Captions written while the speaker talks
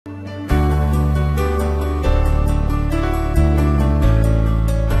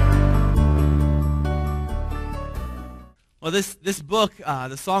Well, this book,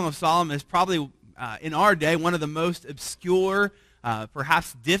 the Song of Solomon, is probably in our day one of the most obscure,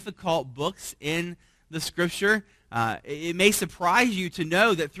 perhaps difficult books in the Scripture. It may surprise you to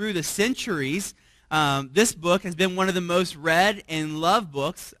know that through the centuries, this book has been one of the most read and loved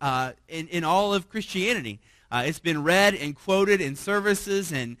books in all of Christianity. It's been read and quoted in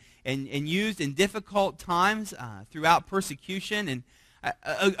services and used in difficult times throughout persecution. And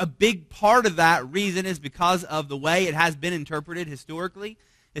a big part of that reason is because of the way it has been interpreted historically.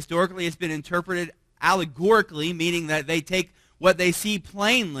 Historically, it's been interpreted allegorically, meaning that they take what they see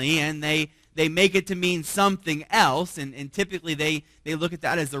plainly and they make it to mean something else. And typically they look at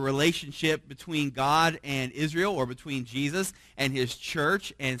that as the relationship between God and Israel, or between Jesus and his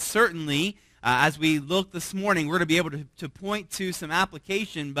church. And certainly, as we look this morning, we're going to be able to point to some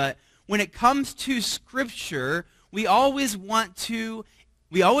application. But when it comes to Scripture, we always want to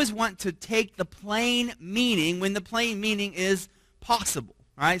take the plain meaning when the plain meaning is possible.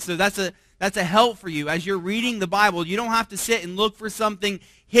 All right, so that's a help for you as you're reading the Bible. You don't have to sit and look for something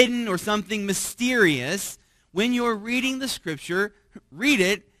hidden or something mysterious. When you're reading the Scripture, read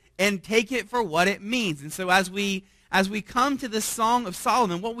it and take it for what it means. And so as we come to the Song of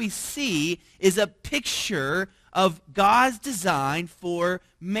Solomon, what we see is a picture of God's design for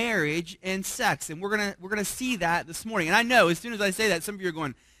marriage and sex. And we're gonna see that this morning. And I know as soon as I say that, some of you are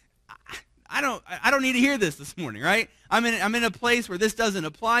going, I don't need to hear this morning, right? I'm in a place where this doesn't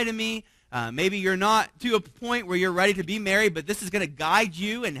apply to me. Maybe you're not to a point where you're ready to be married, but this is going to guide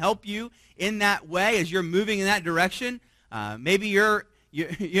you and help you in that way as you're moving in that direction. Maybe you're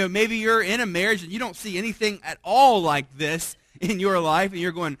in a marriage and you don't see anything at all like this in your life, and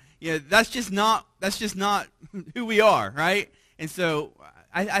you're going, that's just not who we are, right? And so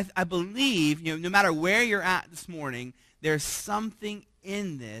I believe, no matter where you're at this morning, there's something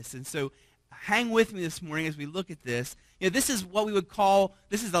in this. And so hang with me this morning as we look at this. This is what we would call,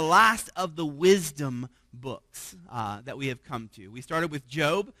 this is the last of the wisdom books that we have come to. We started with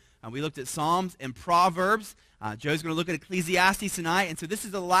Job. We looked at Psalms and Proverbs. Joe's going to look at Ecclesiastes tonight. And so this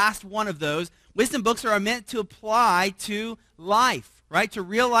is the last one of those. Wisdom books are meant to apply to life, right? To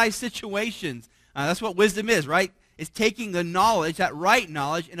real life situations. That's what wisdom is, right? It's taking the knowledge, that right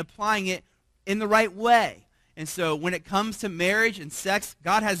knowledge, and applying it in the right way. And so when it comes to marriage and sex,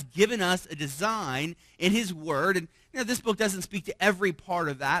 God has given us a design in his word. And this book doesn't speak to every part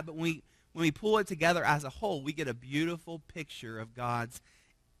of that, but when we pull it together as a whole, we get a beautiful picture of God's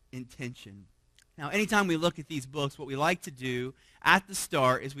intention. Now, anytime we look at these books, what we like to do at the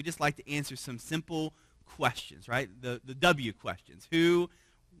start is we just like to answer some simple questions, right? The W questions. Who,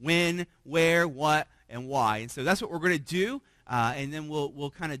 when, where, what, and why. And so that's what we're going to do, and then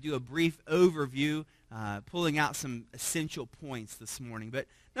we'll kind of do a brief overview, pulling out some essential points this morning. But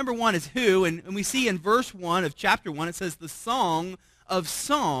number one is who, and we see in verse 1 of chapter 1, it says the Song of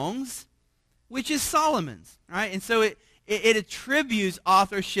Songs, which is Solomon's, right? And so it attributes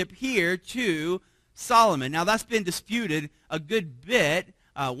authorship here to Solomon. Now, that's been disputed a good bit.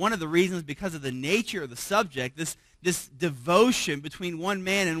 One of the reasons, because of the nature of the subject, this devotion between one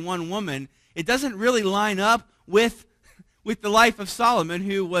man and one woman, it doesn't really line up with the life of Solomon,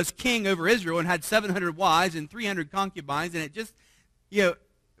 who was king over Israel and had 700 wives and 300 concubines. And it just,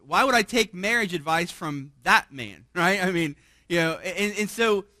 why would I take marriage advice from that man, right? I mean, and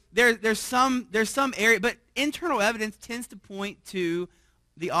so there's some area, but internal evidence tends to point to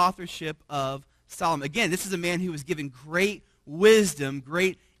the authorship of Solomon. Again, this is a man who was given great wisdom,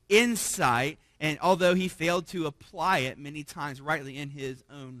 great insight, and although he failed to apply it many times rightly in his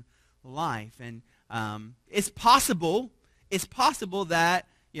own life. And it's possible that,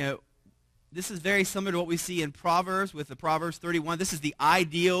 this is very similar to what we see in Proverbs with the Proverbs 31. This is the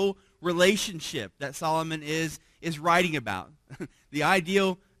ideal relationship that Solomon is writing about. The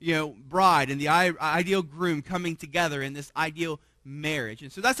ideal, bride and the ideal groom coming together in this ideal marriage.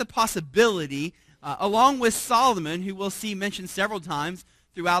 And so that's a possibility, along with Solomon, who we'll see mentioned several times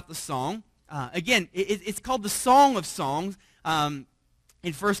throughout the song. Again, it's called the Song of Songs.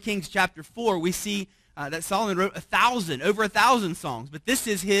 In 1 Kings chapter 4, we see that Solomon wrote over 1,000 songs, but this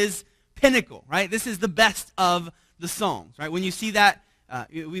is his pinnacle, right? This is the best of the songs, right? When you see that,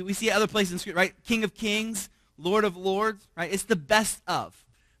 we see other places in Scripture, right? King of Kings, Lord of Lords, right? It's the best of,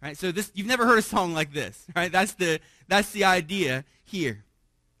 right? So you've never heard a song like this, right? That's the idea here.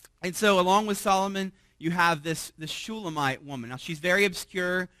 And so along with Solomon, you have this Shulamite woman. Now, she's very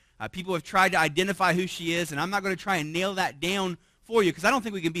obscure. People have tried to identify who she is, and I'm not going to try and nail that down for you because I don't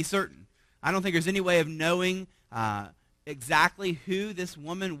think we can be certain. I don't think there's any way of knowing exactly who this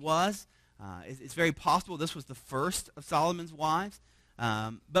woman was. It's very possible this was the first of Solomon's wives,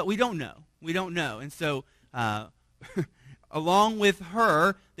 but we don't know. We don't know. And so along with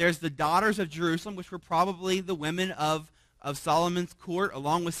her, there's the daughters of Jerusalem, which were probably the women of Solomon's court,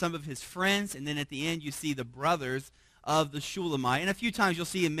 along with some of his friends. And then at the end, you see the brothers of the Shulamite. And a few times you'll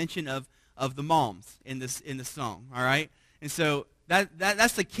see a mention of the moms in the song, all right? And so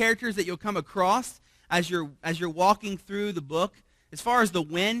that's the characters that you'll come across as you're walking through the book. As far as the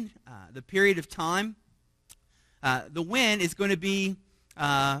when, the period of time, the when is going to be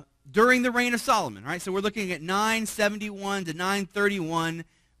during the reign of Solomon, right? So we're looking at 971 to 931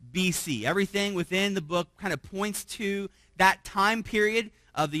 BC. Everything within the book kind of points to that time period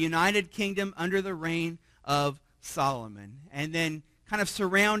of the United Kingdom under the reign of Solomon. And then kind of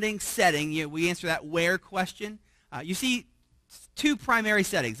surrounding setting, we answer that where question. You see two primary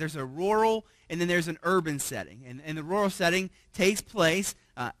settings. There's a rural and then there's an urban setting. And the rural setting takes place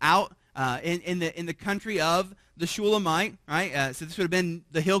out in the country of the Shulamite, right? So this would have been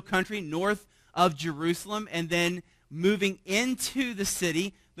the hill country north of Jerusalem. And then moving into the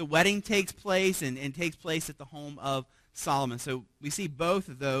city, the wedding takes place and takes place at the home of Solomon. So we see both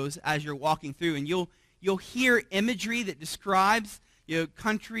of those as you're walking through. And you'll hear imagery that describes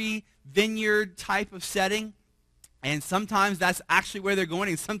country, vineyard type of setting. And sometimes that's actually where they're going,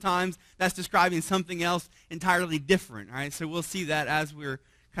 and sometimes that's describing something else entirely different, right? So we'll see that as we're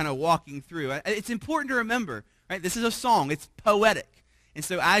kind of walking through. It's important to remember, right? This is a song. It's poetic. And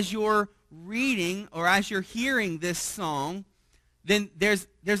so as you're reading or as you're hearing this song, then there's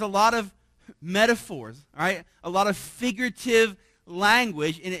a lot of metaphors, right? A lot of figurative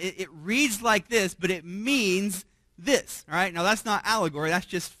language, and it reads like this, but it means this, all right? Now, that's not allegory. That's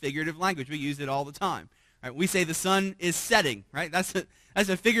just figurative language. We use it all the time. Right? We say the sun is setting, right? That's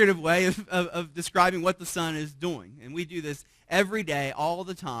a figurative way of describing what the sun is doing. And we do this every day, all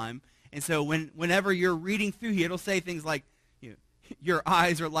the time. And so whenever you're reading through here, it'll say things like, your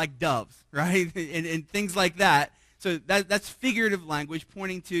eyes are like doves, right? and things like that. So that's figurative language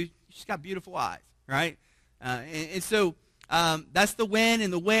pointing to, she's got beautiful eyes, right? And so that's the when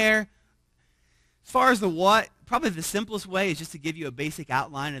and the where. As far as the what, probably the simplest way is just to give you a basic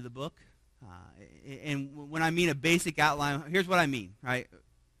outline of the book. And when I mean a basic outline, here's what I mean, right?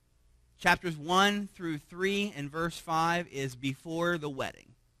 Chapters 1 through 3 and verse 5 is before the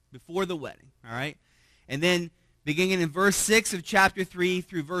wedding. Before the wedding, all right? And then beginning in verse 6 of chapter 3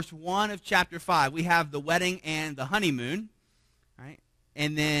 through verse 1 of chapter 5, we have the wedding and the honeymoon, right?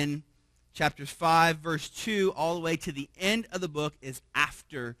 And then chapters 5, verse 2, all the way to the end of the book is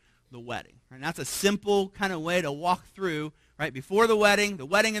after the wedding. Right? And that's a simple kind of way to walk through, right? Before the wedding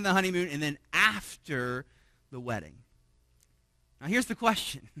and the honeymoon, and then after the wedding. Now here's the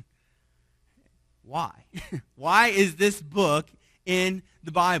question. Why? Why is this book in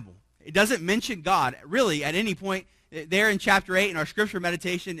the Bible? It doesn't mention God, really, at any point. There in chapter 8 in our scripture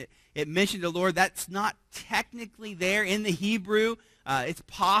meditation, it mentioned the Lord. That's not technically there in the Hebrew. It's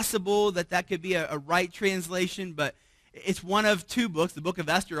possible that could be a right translation, but it's one of two books. The book of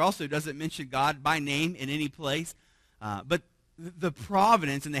Esther also doesn't mention God by name in any place. But the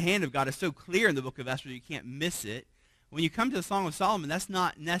providence and the hand of God is so clear in the book of Esther, you can't miss it. When you come to the Song of Solomon, that's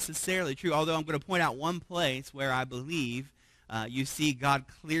not necessarily true, although I'm going to point out one place where I believe you see God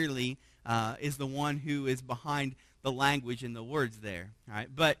clearly is the one who is behind the language and the words there. All right?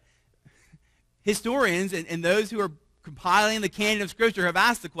 But historians and those who are compiling the canon of Scripture have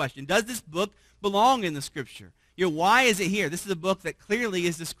asked the question, does this book belong in the Scripture? Why is it here? This is a book that clearly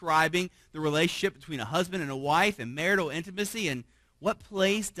is describing the relationship between a husband and a wife and marital intimacy, and what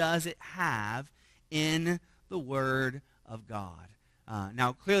place does it have in the Word of God?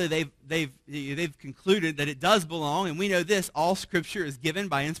 Now, clearly they've concluded that it does belong, and we know this: all Scripture is given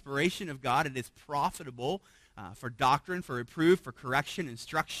by inspiration of God. It is profitable for doctrine, for reproof, for correction,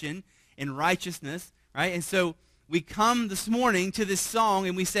 instruction in righteousness. Right? And so we come this morning to this song,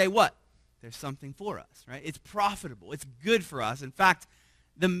 and we say, what? There's something for us, right? It's profitable. It's good for us. In fact,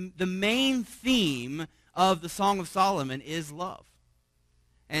 the main theme of the Song of Solomon is love.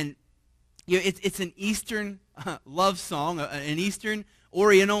 And it's an Eastern love song, an Eastern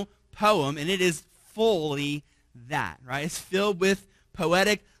Oriental poem, and it is fully that, right? It's filled with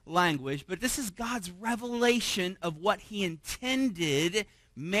poetic language, but this is God's revelation of what he intended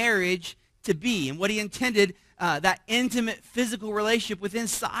marriage to be and what he intended that intimate physical relationship within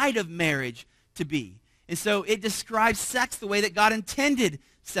inside of marriage to be. And so it describes sex the way that God intended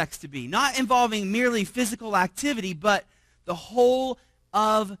sex to be, not involving merely physical activity, but the whole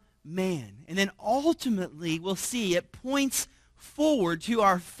of man. And then ultimately, we'll see it points forward to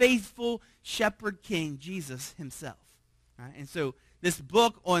our faithful shepherd king, Jesus himself. Right? And so this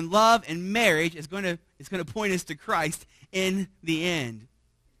book on love and marriage is going to point us to Christ in the end.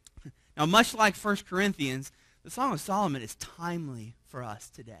 Now, much like 1 Corinthians, the Song of Solomon is timely for us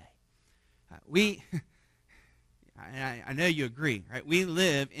today. I know you agree, right? We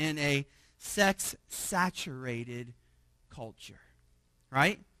live in a sex-saturated culture,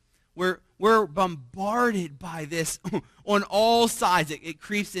 right? We're bombarded by this on all sides. It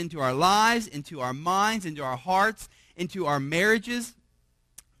creeps into our lives, into our minds, into our hearts, into our marriages.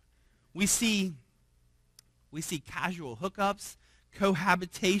 We see casual hookups,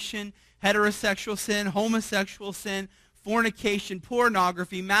 cohabitation, heterosexual sin, homosexual sin, fornication,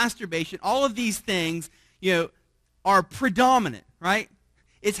 pornography, masturbation. All of these things, are predominant, right?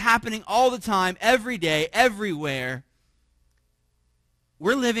 It's happening all the time, every day, everywhere.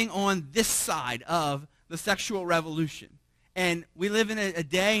 We're living on this side of the sexual revolution. And we live in a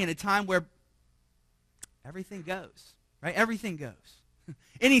day and a time where everything goes, right? Everything goes.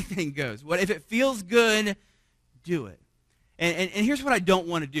 Anything goes. If it feels good, do it. And here's what I don't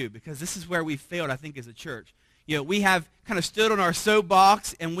want to do, because this is where we failed, I think, as a church. We have kind of stood on our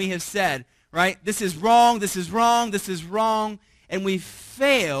soapbox and we have said, right, this is wrong, this is wrong, this is wrong. And we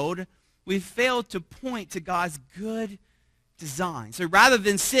failed to point to God's good design. So rather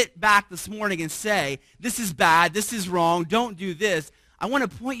than sit back this morning and say, this is bad, this is wrong, don't do this, I want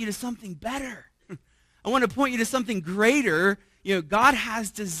to point you to something better. I want to point you to something greater. God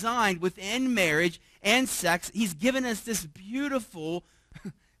has designed within marriage and sex, he's given us this beautiful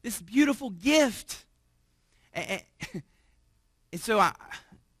gift. And so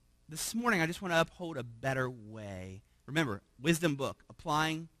this morning I just want to uphold a better way. Remember, wisdom book,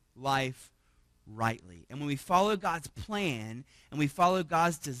 applying life rightly. And when we follow God's plan and we follow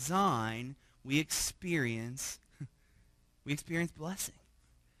God's design, we experience blessing.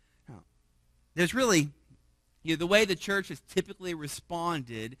 Now, there's really, the way the church has typically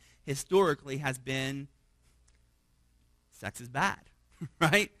responded historically has been, sex is bad,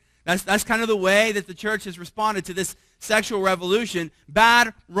 right? That's kind of the way that the church has responded to this sexual revolution.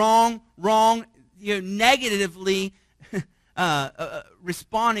 Bad, wrong, negatively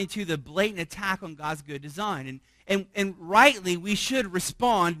responding to the blatant attack on God's good design. And rightly, we should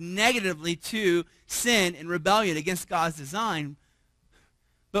respond negatively to sin and rebellion against God's design.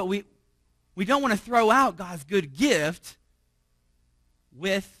 But we don't want to throw out God's good gift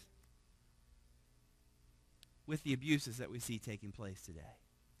with the abuses that we see taking place today.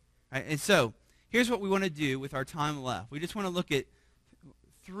 Right? And so, here's what we want to do with our time left. We just want to look at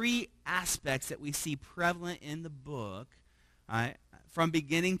three aspects that we see prevalent in the book, right, from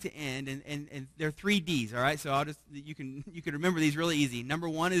beginning to end, and there are 3 D's, all right? So you can remember these really easy. Number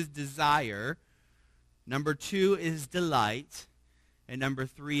 1 is desire. Number 2 is delight. And number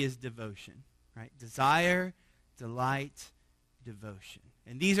 3 is devotion, right? Desire, delight, devotion.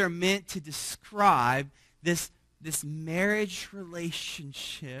 And these are meant to describe this marriage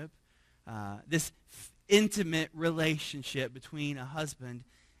relationship, this intimate relationship between a husband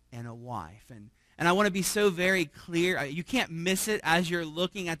and a wife. And I want to be so very clear. You can't miss it as you're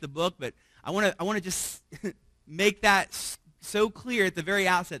looking at the book, but I want to just make that so clear at the very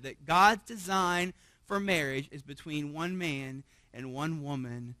outset that God's design for marriage is between one man and one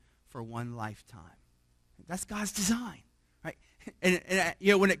woman for one lifetime. That's God's design, right? And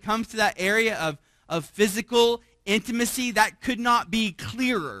when it comes to that area of physical intimacy, that could not be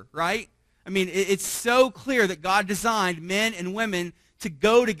clearer, right? I mean, it's so clear that God designed men and women to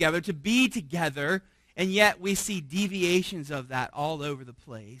go together, to be together, and yet we see deviations of that all over the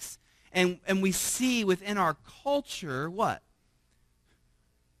place. And we see within our culture, what?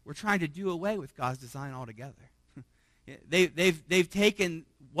 We're trying to do away with God's design altogether. They've taken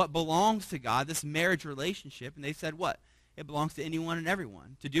what belongs to God, this marriage relationship, and they said what? It belongs to anyone and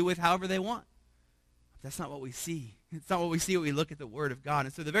everyone, to do with however they want. That's not what we see. It's not what we see when we look at the Word of God.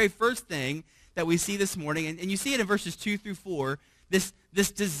 And so the very first thing that we see this morning, and you see it in verses 2 through 4, this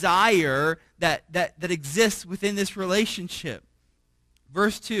desire that exists within this relationship.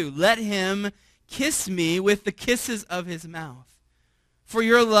 Verse 2, let him kiss me with the kisses of his mouth. For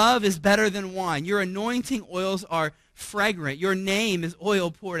your love is better than wine. Your anointing oils are fragrant. Your name is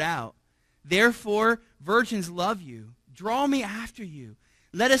oil poured out. Therefore, virgins love you. Draw me after you.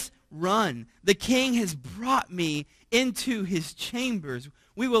 Let us run. The king has brought me into his chambers.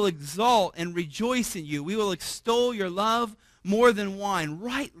 We will exalt and rejoice in you. We will extol your love more than wine.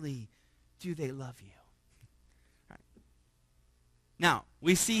 Rightly do they love you. Right. Now,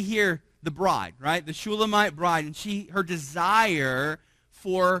 we see here the bride, right? The Shulamite bride, and her desire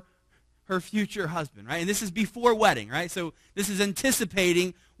for her future husband, right? And this is before wedding, right? So this is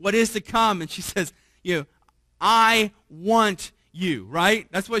anticipating what is to come. And she says, I want you, right?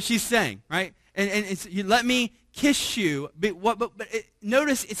 That's what she's saying, right? And you let me kiss you. But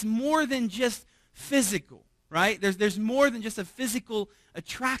notice it's more than just physical, right? There's more than just a physical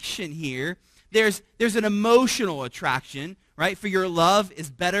attraction here. There's an emotional attraction, right? For your love is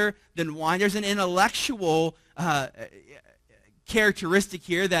better than wine. There's an intellectual characteristic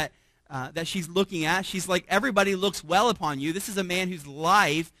here that she's looking at. She's like, everybody looks well upon you. This is a man whose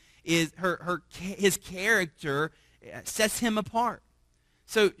life is his character sets him apart.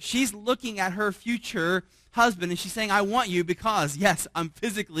 So she's looking at her future husband and she's saying, I want you because, yes, I'm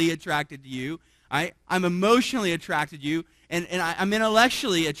physically attracted to you. I'm emotionally attracted to you, and I'm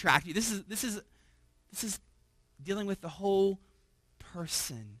intellectually attracted. This is dealing with the whole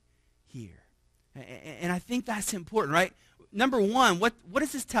person here. And I think that's important, right? Number one, what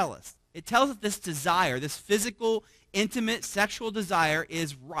does this tell us? It tells us this desire, this physical, intimate, sexual desire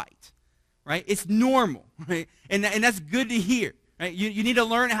is right? It's normal, right? And that's good to hear, right? You need to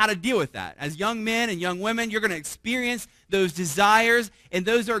learn how to deal with that. As young men and young women, you're going to experience those desires, and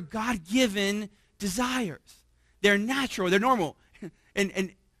those are God-given desires. They're natural, they're normal.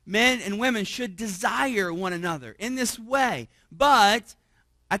 And men and women should desire one another in this way. But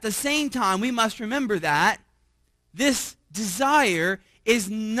at the same time, we must remember that this desire is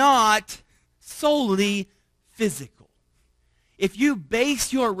not solely physical. If you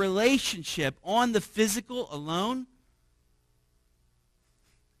base your relationship on the physical alone,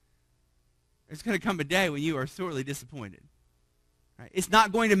 there's going to come a day when you are sorely disappointed. Right? It's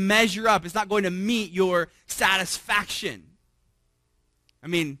not going to measure up. It's not going to meet your satisfaction. I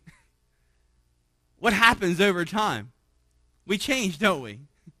mean, what happens over time? We change, don't we?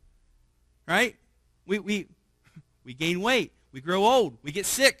 Right? We gain weight. We grow old. We get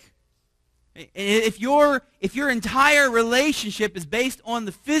sick. And if your entire relationship is based on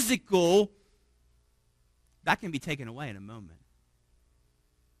the physical, that can be taken away in a moment.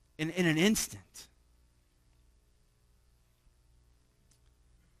 In an instant.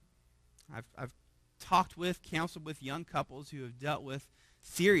 I've talked with, counseled with young couples who have dealt with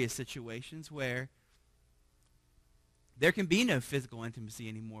serious situations where there can be no physical intimacy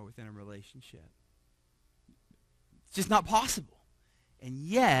anymore within a relationship. It's just not possible. And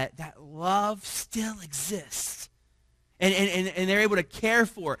yet, that love still exists. And they're able to care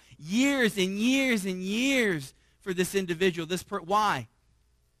for years and years and years for this individual. Why?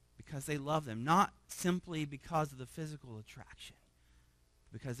 Because they love them. Not simply because of the physical attraction.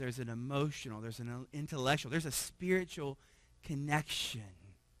 Because there's an emotional, there's an intellectual, there's a spiritual connection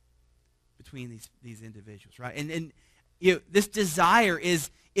between these individuals, right? And this desire is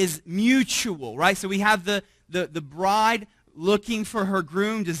mutual, right? So we have the bride looking for her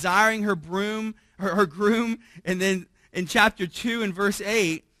groom, desiring her groom, and then in chapter 2 and verse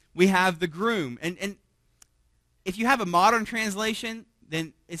 8, we have the groom. And if you have a modern translation,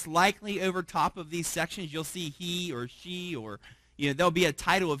 then it's likely over top of these sections you'll see he or she, or there'll be a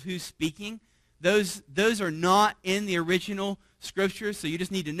title of who's speaking. Those are not in the original scriptures, so you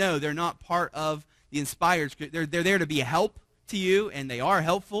just need to know they're not part of the inspired scripture. They're there to be a help to you, and they are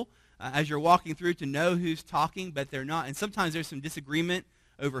helpful as you're walking through to know who's talking, but they're not. And sometimes there's some disagreement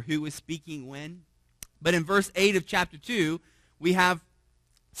over who is speaking when. But in verse 8 of chapter 2, we have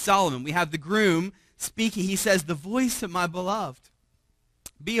Solomon. We have the groom speaking. He says, the voice of my beloved.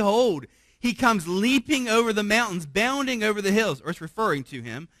 Behold, he comes leaping over the mountains, bounding over the hills. Or it's referring to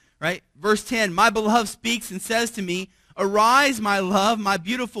him, right? Verse 10, my beloved speaks and says to me, arise, my love, my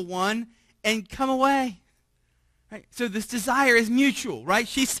beautiful one, and come away. Right? So this desire is mutual, right?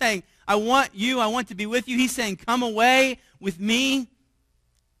 She's saying, I want you, I want to be with you. He's saying, come away with me.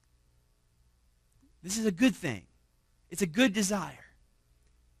 This is a good thing. It's a good desire.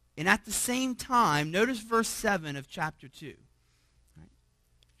 And at the same time, notice verse 7 of chapter 2. Right?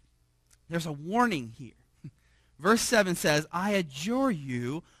 There's a warning here. Verse 7 says, I adjure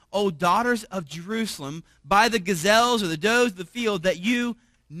you, O daughters of Jerusalem, by the gazelles or the does of the field, that you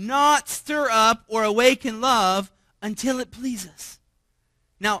not stir up or awaken love until it pleases.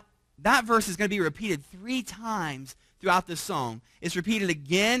 Now, that verse is going to be repeated 3 times throughout this song. It's repeated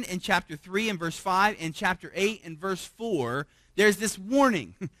again in chapter 3 and verse 5, and chapter 8 and verse 4. There's this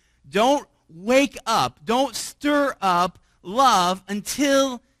warning. Don't wake up. Don't stir up love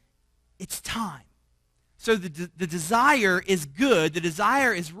until it's time. So the desire is good. The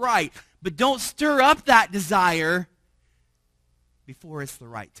desire is right. But don't stir up that desire before it's the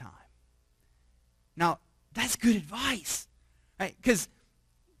right time. Now, that's good advice, right? Because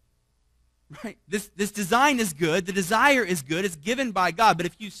this design is good. The desire is good. It's given by God. But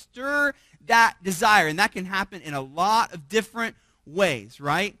if you stir that desire, and that can happen in a lot of different ways,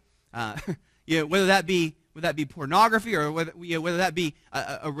 right? Whether that be pornography, or whether that be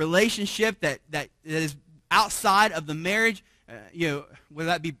a relationship that is outside of the marriage, whether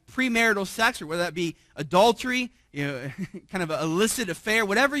that be premarital sex or whether that be adultery, kind of an illicit affair,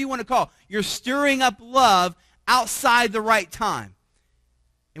 whatever you want to call it, you're stirring up love outside the right time.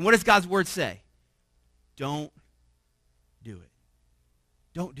 And what does God's word say? Don't do it.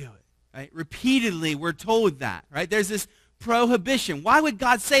 Don't do it. Right? Repeatedly, we're told that. Right? There's this prohibition. Why would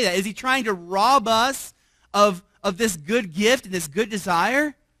God say that? Is he trying to rob us of this good gift and this good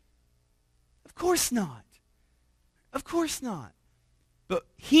desire? Of course not. Of course not. But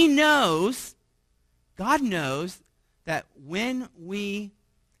he knows, God knows, that when we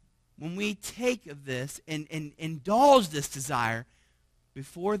take of this and indulge this desire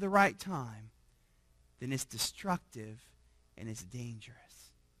before the right time, then it's destructive and it's dangerous.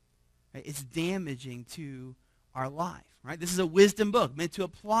 Right? It's damaging to our life. Right? This is a wisdom book meant to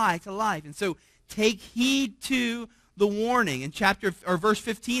apply to life. And so take heed to the warning in verse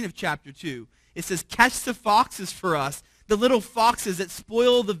 15 of chapter 2. It says, catch the foxes for us, the little foxes that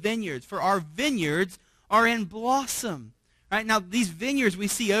spoil the vineyards, for our vineyards are in blossom. Right? Now, these vineyards we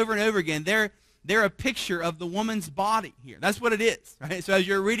see over and over again, they're a picture of the woman's body here. That's what it is. Right? So as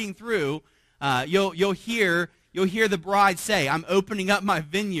you're reading through, you'll hear the bride say, I'm opening up my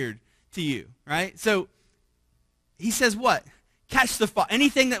vineyard to you. Right? So he says what? Catch the fox.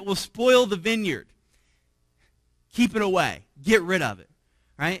 Anything that will spoil the vineyard, keep it away. Get rid of it.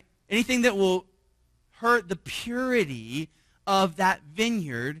 Right? Anything that will hurt the purity of that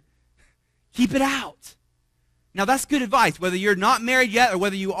vineyard, keep it out. Now that's good advice. Whether you're not married yet or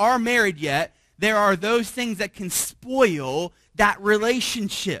whether you are married yet, there are those things that can spoil that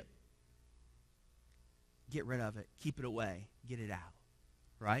relationship. Get rid of it. Keep it away. Get it out.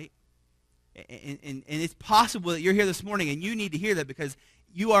 Right? And it's possible that you're here this morning and you need to hear that because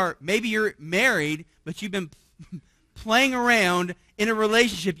maybe you're married, but you've been playing around in a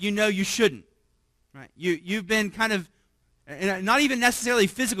relationship you shouldn't. Right? You've been kind of, not even necessarily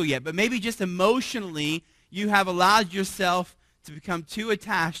physical yet, but maybe just emotionally, you have allowed yourself to become too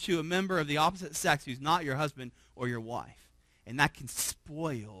attached to a member of the opposite sex who's not your husband or your wife. And that can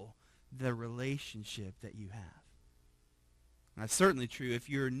spoil the relationship that you have. And that's certainly true if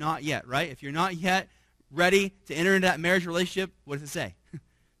you're not yet, right? If you're not yet ready to enter into that marriage relationship, what does it say?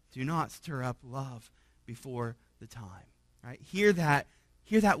 Do not stir up love before the time. Right? Hear that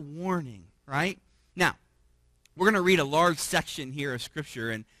warning, right? Now, we're going to read a large section here of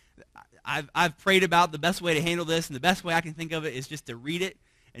Scripture, and I've prayed about the best way to handle this, and the best way I can think of it is just to read it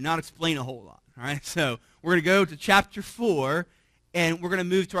and not explain a whole lot. All right? So we're going to go to chapter 4, and we're going to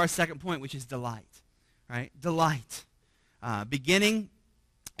move to our second point, which is delight. Right? Delight. Beginning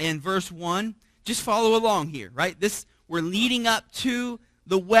in verse 1, just follow along here. Right? We're leading up to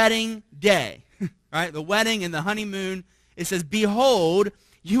the wedding day. Right? The wedding and the honeymoon. It says, behold,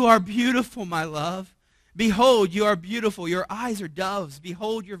 you are beautiful, my love. Behold, you are beautiful. Your eyes are doves.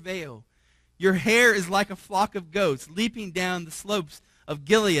 Behold your veil. Your hair is like a flock of goats leaping down the slopes of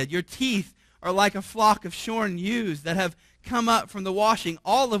Gilead. Your teeth are like a flock of shorn ewes that have come up from the washing,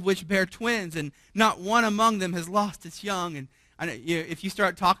 all of which bear twins, and not one among them has lost its young. And if you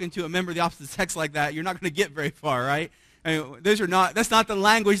start talking to a member of the opposite sex like that, you're not going to get very far, right? I mean, that's not the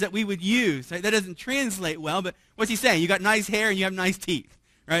language that we would use. Right? That doesn't translate well, but what's he saying? You got nice hair and you have nice teeth.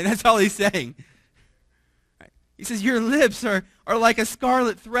 Right? That's all he's saying. Right? He says, your lips are like a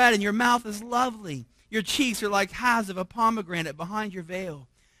scarlet thread and your mouth is lovely. Your cheeks are like halves of a pomegranate behind your veil.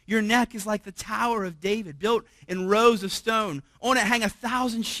 Your neck is like the Tower of David, built in rows of stone. On it hang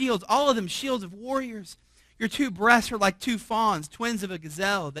 1,000 shields, all of them shields of warriors. Your two breasts are like two fawns, twins of a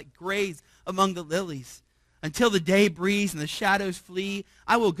gazelle that graze among the lilies. Until the day breeze and the shadows flee,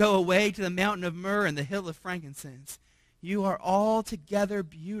 I will go away to the mountain of myrrh and the hill of frankincense. You are altogether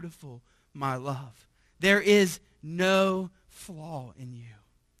beautiful, my love. There is no flaw in you.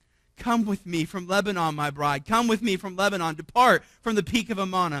 Come with me from Lebanon, my bride. Come with me from Lebanon. Depart from the peak of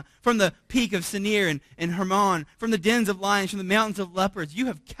Ammana, from the peak of Senir and Hermon, from the dens of lions, from the mountains of leopards. You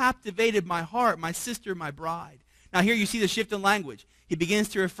have captivated my heart, my sister, my bride. Now here you see the shift in language. He begins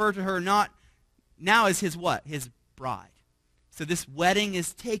to refer to her not now as his what? His bride. So this wedding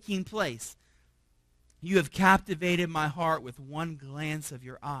is taking place. You have captivated my heart with one glance of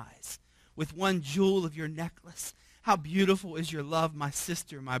your eyes, with one jewel of your necklace. How beautiful is your love, my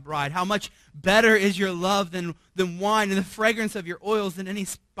sister, my bride. How much better is your love than wine, and the fragrance of your oils than any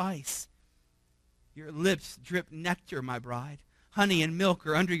spice. Your lips drip nectar, my bride. Honey and milk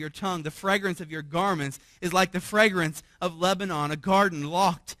are under your tongue. The fragrance of your garments is like the fragrance of Lebanon. A garden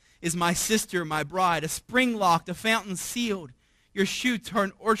locked is my sister, my bride. A spring locked, a fountain sealed. Your shoots are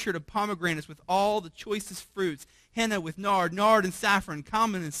an orchard of pomegranates with all the choicest fruits. henna with nard, nard and saffron,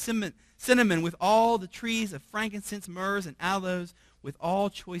 cumin and cinnamon with all the trees of frankincense, myrrhs, and aloes with all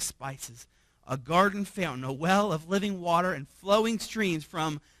choice spices. A garden fountain, a well of living water, and flowing streams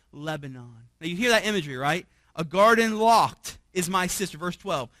from Lebanon. Now you hear that imagery, right? A garden locked is my sister, verse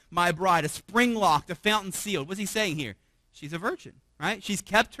 12. My bride, a spring locked, a fountain sealed. What's he saying here? She's a virgin, right? She's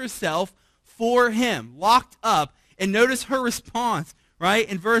kept herself for him, locked up. And notice her response, right?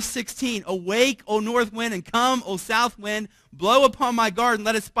 In verse 16, awake, O north wind, and come, O south wind, blow upon my garden,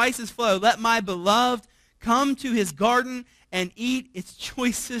 let its spices flow. Let my beloved come to his garden and eat its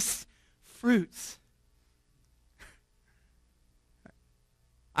choicest fruits.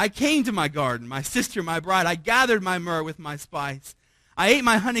 I came to my garden, my sister, my bride. I gathered my myrrh with my spice. I ate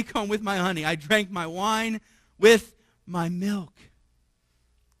my honeycomb with my honey. I drank my wine with my milk.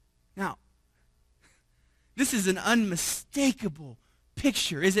 Now, this is an unmistakable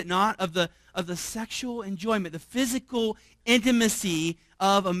picture, is it not, of the sexual enjoyment, the physical intimacy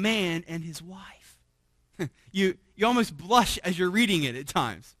of a man and his wife. You almost blush as you're reading it at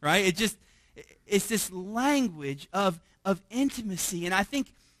times, right? It's this language of intimacy, and I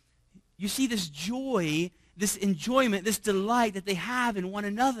think you see this joy, this enjoyment, this delight that they have in one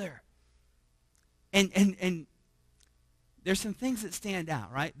another. And there's some things that stand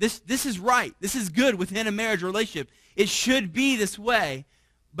out, right? This is right. This is good within a marriage relationship. It should be this way.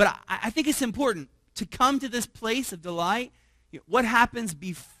 But I think it's important to come to this place of delight. What happens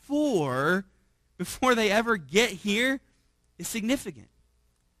before they ever get here is significant,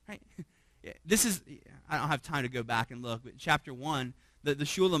 right? This is, I don't have time to go back and look, but chapter 1, the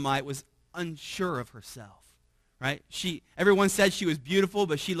Shulamite was unsure of herself, right? Everyone said she was beautiful,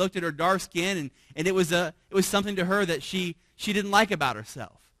 but she looked at her dark skin, and it was something to her that she didn't like about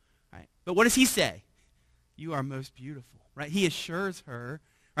herself, right? But what does he say? You are most beautiful, right? He assures her,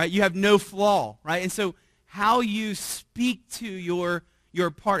 right? You have no flaw, right? And so how you speak to your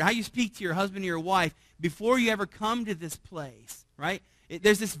partner, how you speak to your husband or your wife before you ever come to this place, right?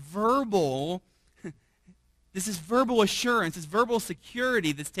 There's this verbal assurance, this verbal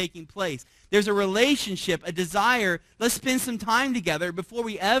security that's taking place. There's a relationship, a desire. Let's spend some time together before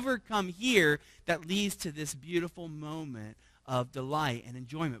we ever come here that leads to this beautiful moment of delight and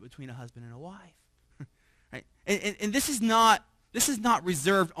enjoyment between a husband and a wife. Right? And this is not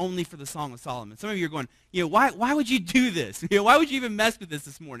reserved only for the Song of Solomon. Some of you are going, why would you do this? Why would you even mess with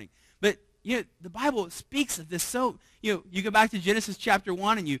this morning? But the Bible speaks of this. So you go back to Genesis chapter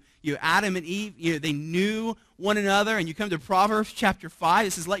 1, and you Adam and Eve, they knew one another, and you come to Proverbs chapter 5.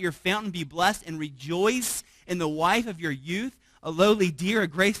 It says, let your fountain be blessed, and rejoice in the wife of your youth, a lowly deer, a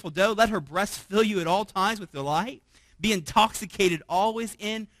graceful doe. Let her breast fill you at all times with delight. Be intoxicated always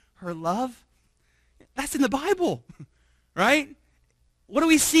in her love. That's in the Bible, right? What do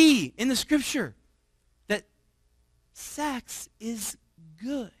we see in the Scripture? That sex is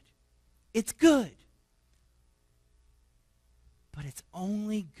good. It's good. But it's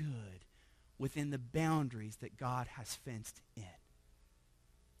only good within the boundaries that God has fenced in.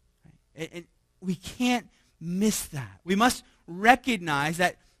 Right? And we can't miss that. We must recognize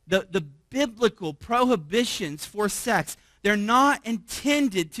that the biblical prohibitions for sex, they're not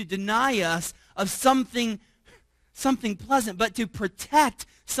intended to deny us of something pleasant, but to protect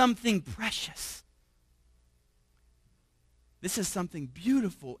something precious. This is something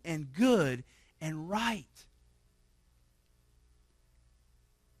beautiful and good and right.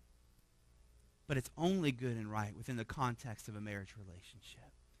 But it's only good and right within the context of a marriage relationship.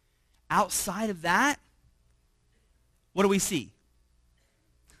 Outside of that, what do we see?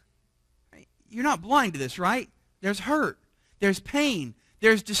 You're not blind to this, right? There's hurt. There's pain.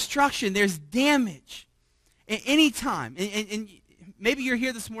 There's destruction. There's damage. At any time, and maybe you're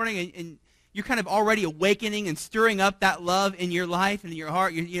here this morning and you're kind of already awakening and stirring up that love in your life and in your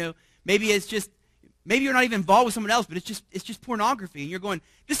heart. Maybe you're not even involved with someone else, but it's just pornography, and you're going,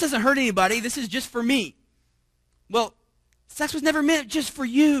 this doesn't hurt anybody. This is just for me. Well, sex was never meant just for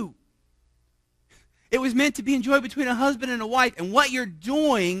you. It was meant to be enjoyed between a husband and a wife, and what you're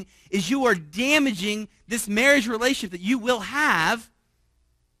doing is you are damaging this marriage relationship that you will have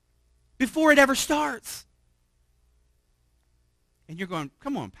before it ever starts. And you're going,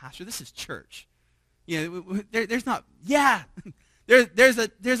 come on, Pastor, this is church. There's not, yeah.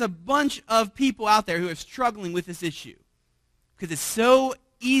 There's a bunch of people out there who are struggling with this issue because it's so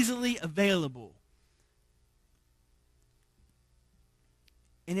easily available.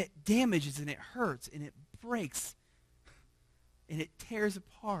 And it damages and it hurts and it breaks and it tears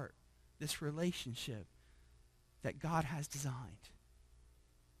apart this relationship that God has designed.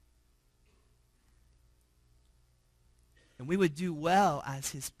 And we would do well as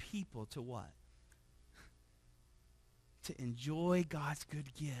his people to what? to enjoy God's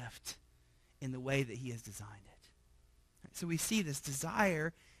good gift in the way that he has designed it. So we see this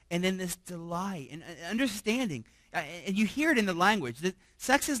desire and then this delight and understanding. And you hear it in the language that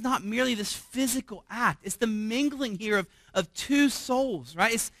sex is not merely this physical act. It's the mingling here of two souls,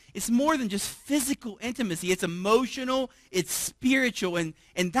 right? It's more than just physical intimacy. It's emotional, it's spiritual, and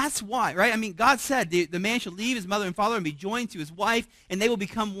that's why, right? I mean, God said the man shall leave his mother and father and be joined to his wife, and they will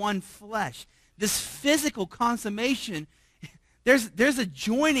become one flesh. This physical consummation, there's a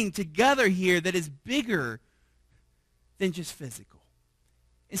joining together here that is bigger than just physical.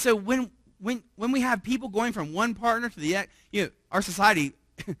 And so when we have people going from one partner to the next, our society,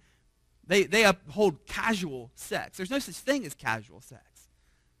 they uphold casual sex. There's no such thing as casual sex.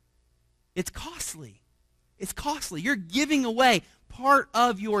 It's costly. It's costly. You're giving away part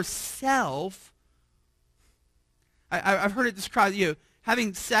of yourself. I've heard it described,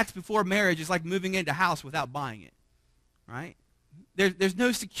 having sex before marriage is like moving into a house without buying it, right? There's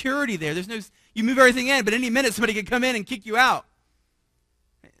no security there. You move everything in, but any minute somebody could come in and kick you out.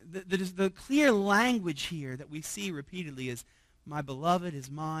 The clear language here that we see repeatedly is, my beloved is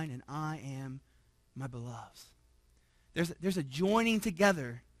mine and I am my beloved's. There's a joining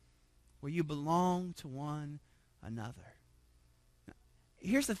together where you belong to one another. Now,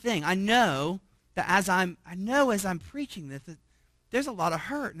 here's the thing. I know as I'm preaching this, that there's a lot of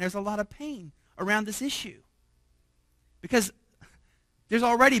hurt and there's a lot of pain around this issue. Because there's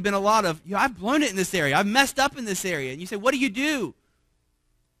already been a lot of, I've blown it in this area. I've messed up in this area. And you say, what do?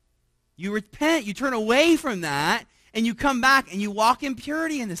 You repent, you turn away from that, and you come back and you walk in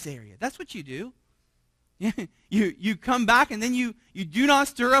purity in this area. That's what you do. You come back and then you do not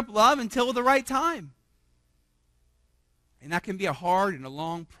stir up love until the right time. And that can be a hard and a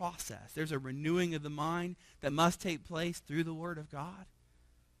long process. There's a renewing of the mind that must take place through the Word of God.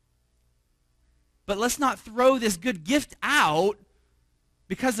 But let's not throw this good gift out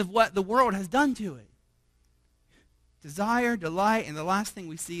because of what the world has done to it. Desire, delight, and the last thing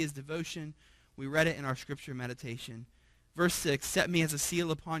we see is devotion. We read it in our scripture meditation. Verse 6, set me as a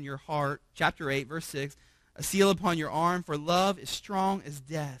seal upon your heart. Chapter 8, verse 6, a seal upon your arm, for love is strong as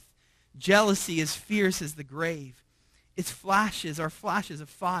death. Jealousy is fierce as the grave. Its flashes are flashes of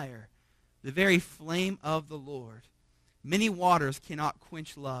fire, the very flame of the Lord. Many waters cannot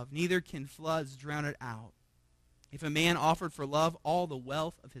quench love, neither can floods drown it out. If a man offered for love all the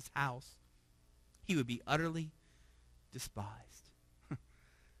wealth of his house, he would be utterly despised.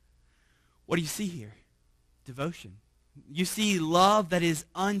 What do you see here? Devotion. You see love that is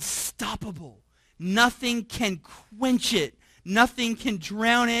unstoppable. Nothing can quench it. Nothing can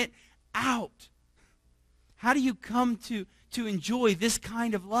drown it out. How do you come to enjoy this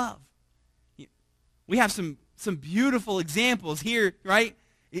kind of love? We have some beautiful examples here, right?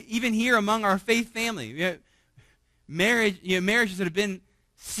 Even here among our faith family. Marriages that have been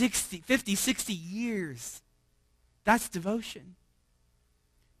 50, 60 years. That's devotion.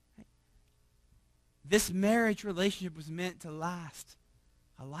 This marriage relationship was meant to last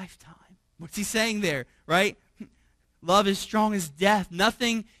a lifetime. What's he saying there, right? Love is strong as death.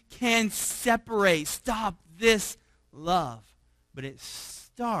 Nothing can stop this love. But this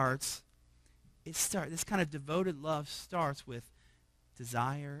kind of devoted love starts with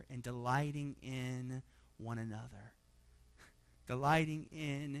desire and delighting in one another. Delighting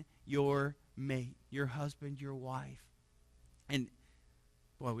in your mate, your husband, your wife. And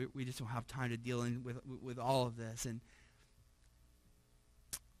boy, we just don't have time to deal with all of this. And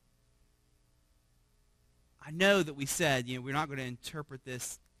I know that we said, we're not going to interpret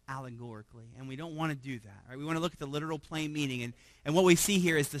this allegorically, and we don't want to do that. Right? We want to look at the literal plain meaning, and what we see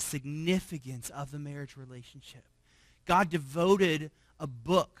here is the significance of the marriage relationship. God devoted a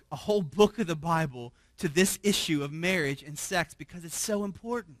whole book of the Bible to this issue of marriage and sex because it's so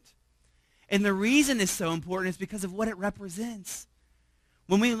important. And the reason it's so important is because of what it represents.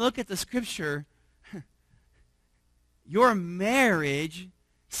 When we look at the scripture, your marriage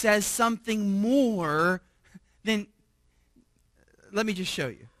says something more than, let me just show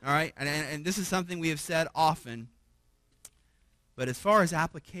you, all right? And this is something we have said often, but as far as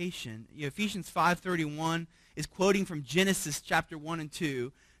application, Ephesians 5:31 is quoting from Genesis chapter 1 and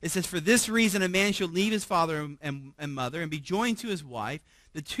 2. It says, for this reason a man shall leave his father and mother and be joined to his wife.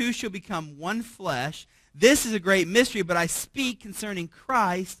 The two shall become one flesh. This is a great mystery, but I speak concerning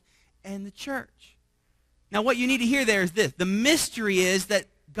Christ and the church. Now what you need to hear there is this. The mystery is that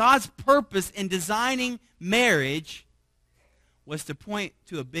God's purpose in designing marriage was to point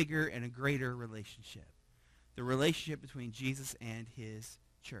to a bigger and a greater relationship. The relationship between Jesus and his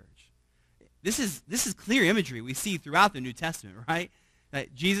church. This is clear imagery we see throughout the New Testament, right?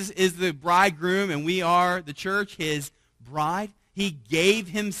 That Jesus is the bridegroom and we are the church, his bride. He gave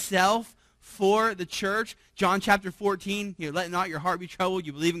himself for the church. John chapter 14, let not your heart be troubled.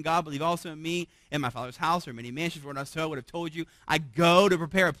 You believe in God, believe also in me. In my Father's house are many mansions, where not so I would have told you. I go to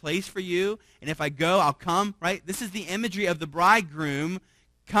prepare a place for you, and if I go, I'll come, right? This is the imagery of the bridegroom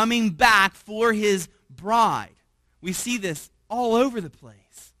coming back for his bride. We see this all over the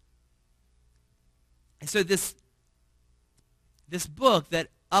place. And so this book that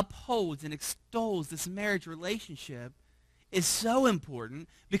upholds and extols this marriage relationship is so important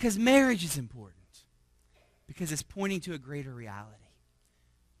because marriage is important. Because it's pointing to a greater reality.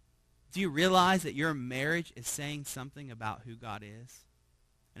 Do you realize that your marriage is saying something about who God is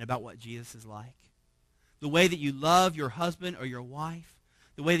and about what Jesus is like? The way that you love your husband or your wife,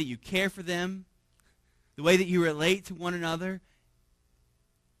 the way that you care for them, the way that you relate to one another,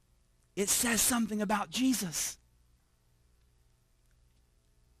 it says something about Jesus.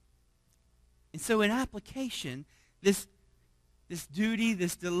 And so in application, this duty,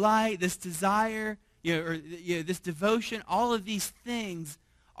 this delight, this desire, this devotion, all of these things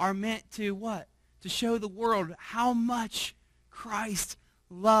are meant to what? To show the world how much Christ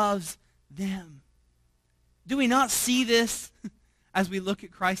loves them. Do we not see this as we look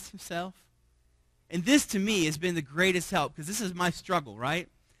at Christ himself? And this to me has been the greatest help, because this is my struggle, right?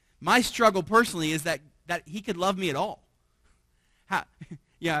 My struggle personally is that he could love me at all.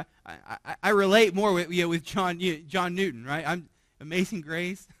 I relate more with John Newton, right? I'm Amazing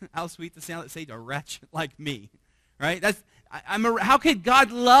Grace, how sweet the sound that saved a wretch like me, right? How could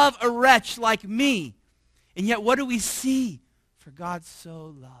God love a wretch like me? And yet what do we see? For God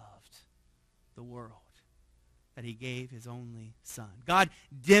so loved the world that he gave his only son. God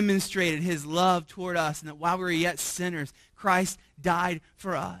demonstrated his love toward us, and that while we were yet sinners, Christ died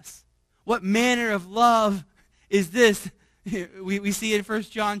for us. What manner of love is this? We see in 1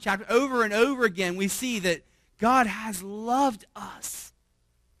 John chapter, over and over again, we see that God has loved us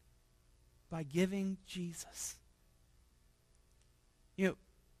by giving Jesus.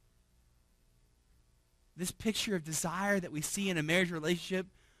 This picture of desire that we see in a marriage relationship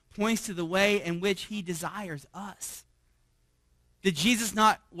points to the way in which he desires us. Did Jesus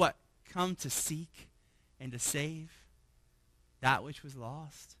not, come to seek and to save that which was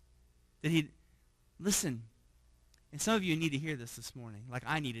lost? Did he, listen, and some of you need to hear this morning, like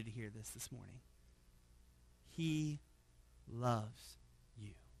I needed to hear this morning. He loves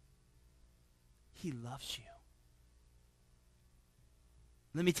you. He loves you.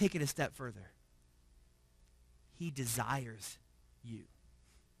 Let me take it a step further. He desires you.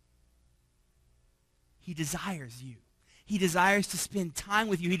 He desires you. He desires to spend time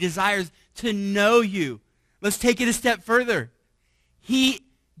with you. He desires to know you. Let's take it a step further. He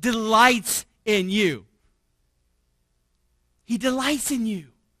delights in you. He delights in you.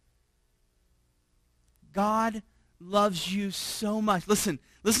 God loves you so much. Listen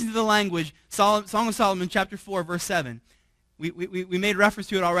to the language. Song of Solomon, chapter 4, verse 7. We made reference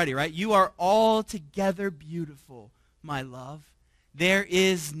to it already, right? You are altogether beautiful, my love. There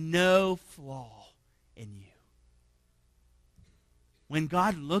is no flaw in you. When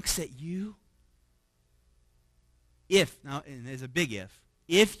God looks at you, and there's a big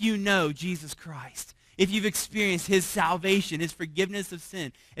if you know Jesus Christ, if you've experienced his salvation, his forgiveness of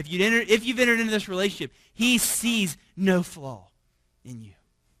sin, if you've entered into this relationship, he sees no flaw in you.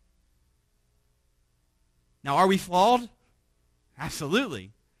 Now, are we flawed?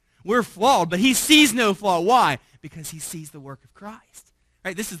 Absolutely. We're flawed, but he sees no flaw. Why? Because he sees the work of Christ.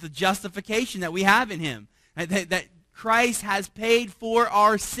 Right? This is the justification that we have in him. Right? That Christ has paid for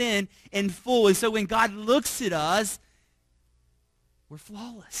our sin in full. And so when God looks at us, we're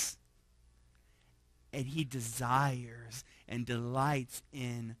flawless. And he desires and delights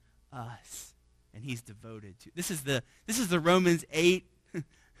in us. And he's devoted to. This is the Romans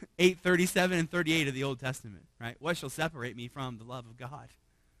 8:37 and 38 of the Old Testament, right? What shall separate me from the love of God?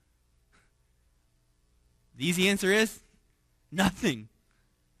 The easy answer is nothing.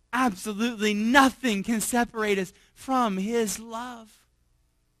 Absolutely nothing can separate us from his love.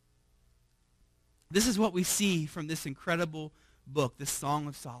 This is what we see from this incredible book, this Song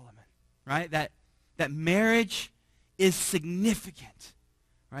of Solomon, right? That marriage is significant,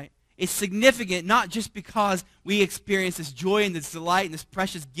 right? It's significant not just because we experience this joy and this delight and this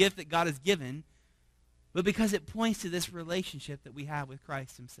precious gift that God has given, but because it points to this relationship that we have with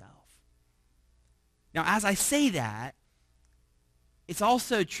Christ himself. Now, as I say that, it's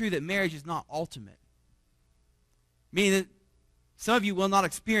also true that marriage is not ultimate. Meaning that some of you will not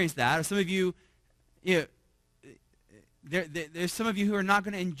experience that, or some of you, there's some of you who are not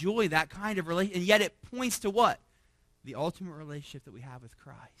going to enjoy that kind of relationship, and yet it points to what? The ultimate relationship that we have with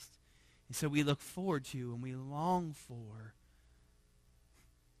Christ. And so we look forward to and we long for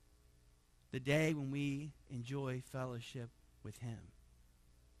the day when we enjoy fellowship with him.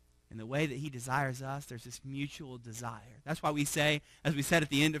 In the way that he desires us, there's this mutual desire. That's why we say, as we said at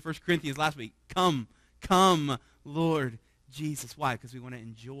the end of 1 Corinthians last week, come, come, Lord Jesus. Why? Because we want to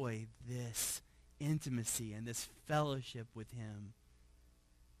enjoy this intimacy and this fellowship with him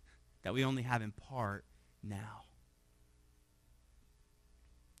that we only have in part now.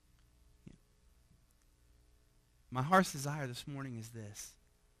 My heart's desire this morning is this.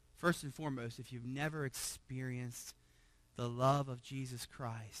 First and foremost, if you've never experienced the love of Jesus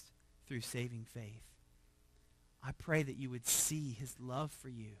Christ through saving faith, I pray that you would see his love for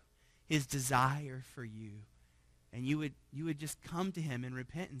you, his desire for you, and you would just come to him in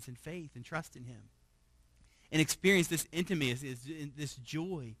repentance and faith and trust in him and experience this intimacy, this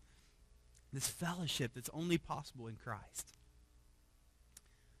joy, this fellowship that's only possible in Christ.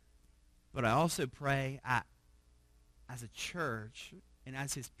 But I also pray as a church and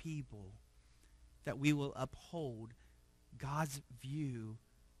as his people that we will uphold God's view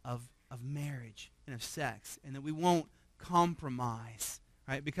of marriage and of sex, and that we won't compromise,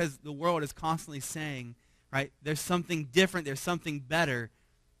 right? Because the world is constantly saying, right, there's something different, there's something better.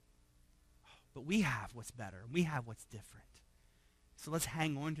 But we have what's better. We have what's different. So let's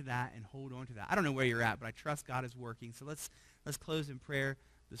hang on to that and hold on to that. I don't know where you're at, but I trust God is working. So let's close in prayer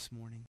this morning.